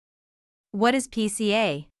What is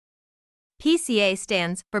PCA? PCA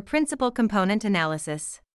stands for Principal Component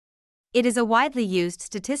Analysis. It is a widely used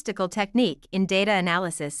statistical technique in data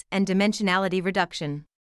analysis and dimensionality reduction.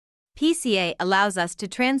 PCA allows us to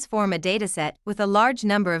transform a dataset with a large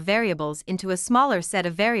number of variables into a smaller set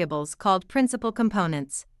of variables called principal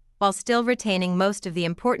components, while still retaining most of the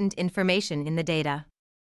important information in the data.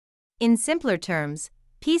 In simpler terms,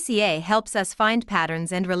 PCA helps us find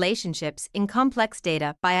patterns and relationships in complex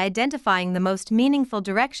data by identifying the most meaningful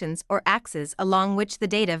directions or axes along which the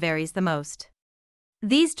data varies the most.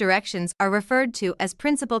 These directions are referred to as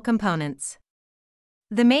principal components.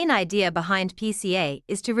 The main idea behind PCA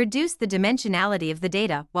is to reduce the dimensionality of the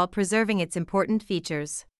data while preserving its important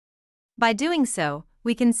features. By doing so,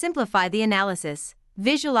 we can simplify the analysis,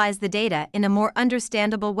 visualize the data in a more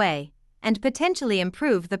understandable way, and potentially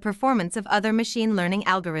improve the performance of other machine learning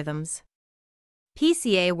algorithms.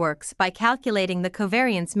 PCA works by calculating the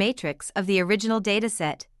covariance matrix of the original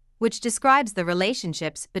dataset, which describes the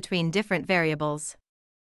relationships between different variables.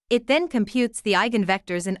 It then computes the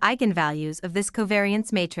eigenvectors and eigenvalues of this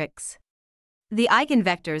covariance matrix. The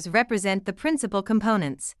eigenvectors represent the principal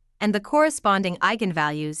components, and the corresponding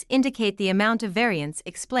eigenvalues indicate the amount of variance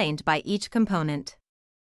explained by each component.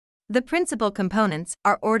 The principal components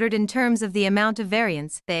are ordered in terms of the amount of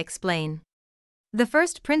variance they explain. The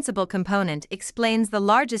first principal component explains the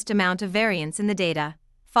largest amount of variance in the data,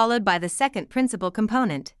 followed by the second principal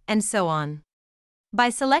component, and so on. By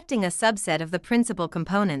selecting a subset of the principal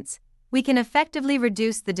components, we can effectively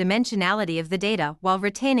reduce the dimensionality of the data while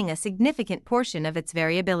retaining a significant portion of its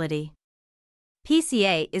variability.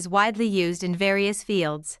 PCA is widely used in various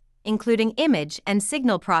fields, including image and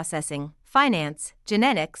signal processing, finance,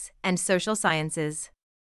 genetics, and social sciences.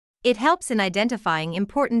 It helps in identifying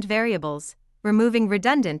important variables, removing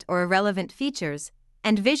redundant or irrelevant features,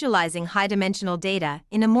 and visualizing high-dimensional data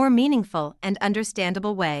in a more meaningful and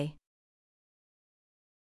understandable way.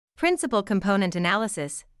 Principal component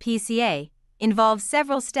analysis, PCA, involves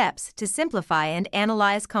several steps to simplify and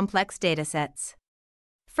analyze complex datasets.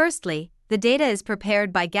 Firstly, the data is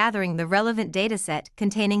prepared by gathering the relevant dataset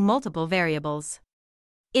containing multiple variables.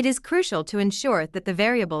 It is crucial to ensure that the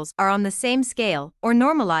variables are on the same scale or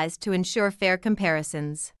normalized to ensure fair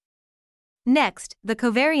comparisons. Next, the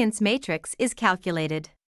covariance matrix is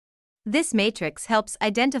calculated. This matrix helps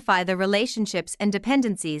identify the relationships and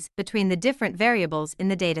dependencies between the different variables in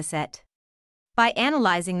the dataset. By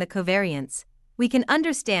analyzing the covariance, we can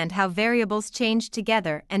understand how variables change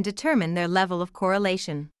together and determine their level of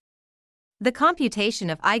correlation. The computation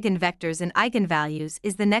of eigenvectors and eigenvalues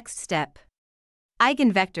is the next step.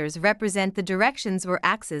 Eigenvectors represent the directions or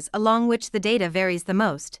axes along which the data varies the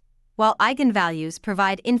most, while eigenvalues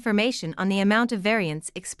provide information on the amount of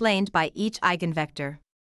variance explained by each eigenvector.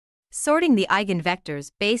 Sorting the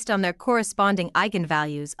eigenvectors based on their corresponding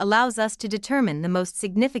eigenvalues allows us to determine the most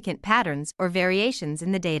significant patterns or variations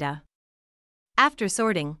in the data. After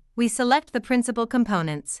sorting, we select the principal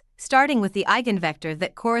components, starting with the eigenvector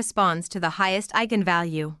that corresponds to the highest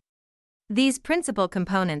eigenvalue. These principal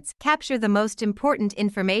components capture the most important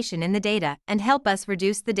information in the data and help us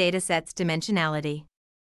reduce the dataset's dimensionality.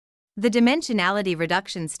 The dimensionality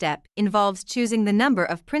reduction step involves choosing the number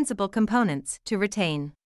of principal components to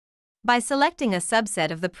retain. By selecting a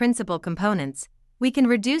subset of the principal components, we can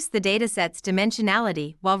reduce the dataset's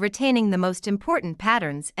dimensionality while retaining the most important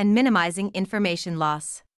patterns and minimizing information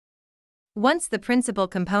loss. Once the principal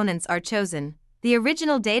components are chosen, the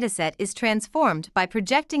original dataset is transformed by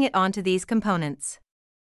projecting it onto these components.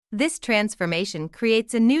 This transformation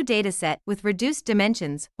creates a new dataset with reduced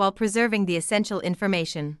dimensions while preserving the essential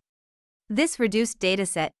information. This reduced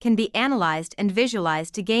dataset can be analyzed and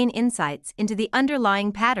visualized to gain insights into the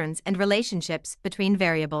underlying patterns and relationships between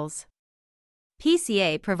variables.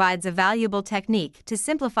 PCA provides a valuable technique to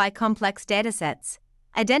simplify complex datasets,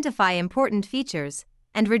 identify important features,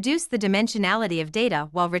 and reduce the dimensionality of data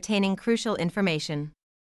while retaining crucial information.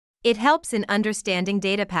 It helps in understanding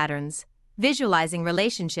data patterns, visualizing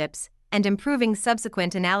relationships, and improving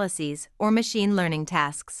subsequent analyses or machine learning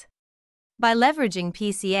tasks. By leveraging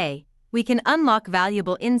PCA, we can unlock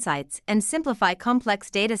valuable insights and simplify complex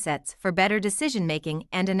datasets for better decision-making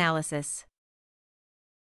and analysis.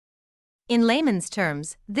 In layman's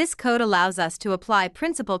terms, this code allows us to apply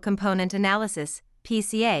principal component analysis,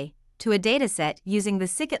 PCA, to a dataset using the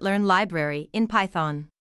scikit-learn library in Python.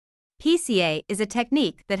 PCA is a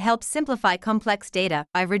technique that helps simplify complex data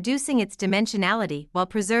by reducing its dimensionality while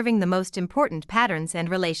preserving the most important patterns and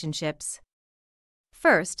relationships.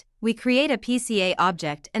 First, we create a PCA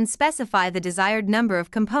object and specify the desired number of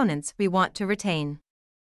components we want to retain.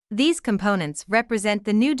 These components represent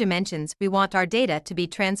the new dimensions we want our data to be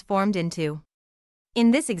transformed into.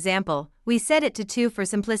 In this example, we set it to 2 for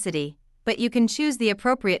simplicity, but you can choose the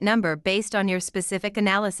appropriate number based on your specific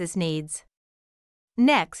analysis needs.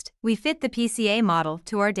 Next, we fit the PCA model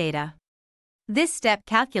to our data. This step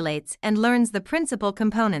calculates and learns the principal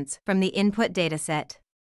components from the input dataset.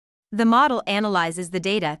 The model analyzes the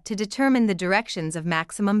data to determine the directions of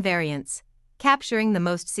maximum variance, capturing the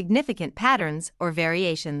most significant patterns or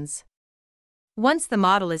variations. Once the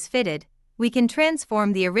model is fitted, we can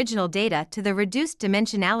transform the original data to the reduced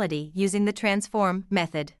dimensionality using the transform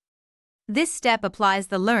method. This step applies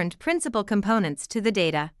the learned principal components to the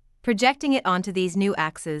data, projecting it onto these new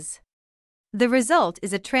axes. The result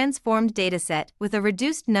is a transformed dataset with a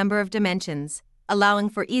reduced number of dimensions, allowing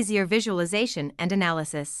for easier visualization and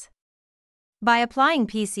analysis. By applying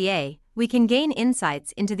PCA, we can gain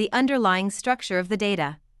insights into the underlying structure of the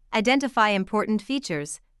data, identify important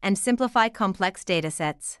features, and simplify complex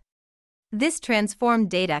datasets. This transformed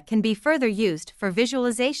data can be further used for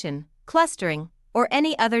visualization, clustering, or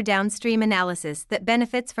any other downstream analysis that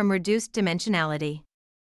benefits from reduced dimensionality.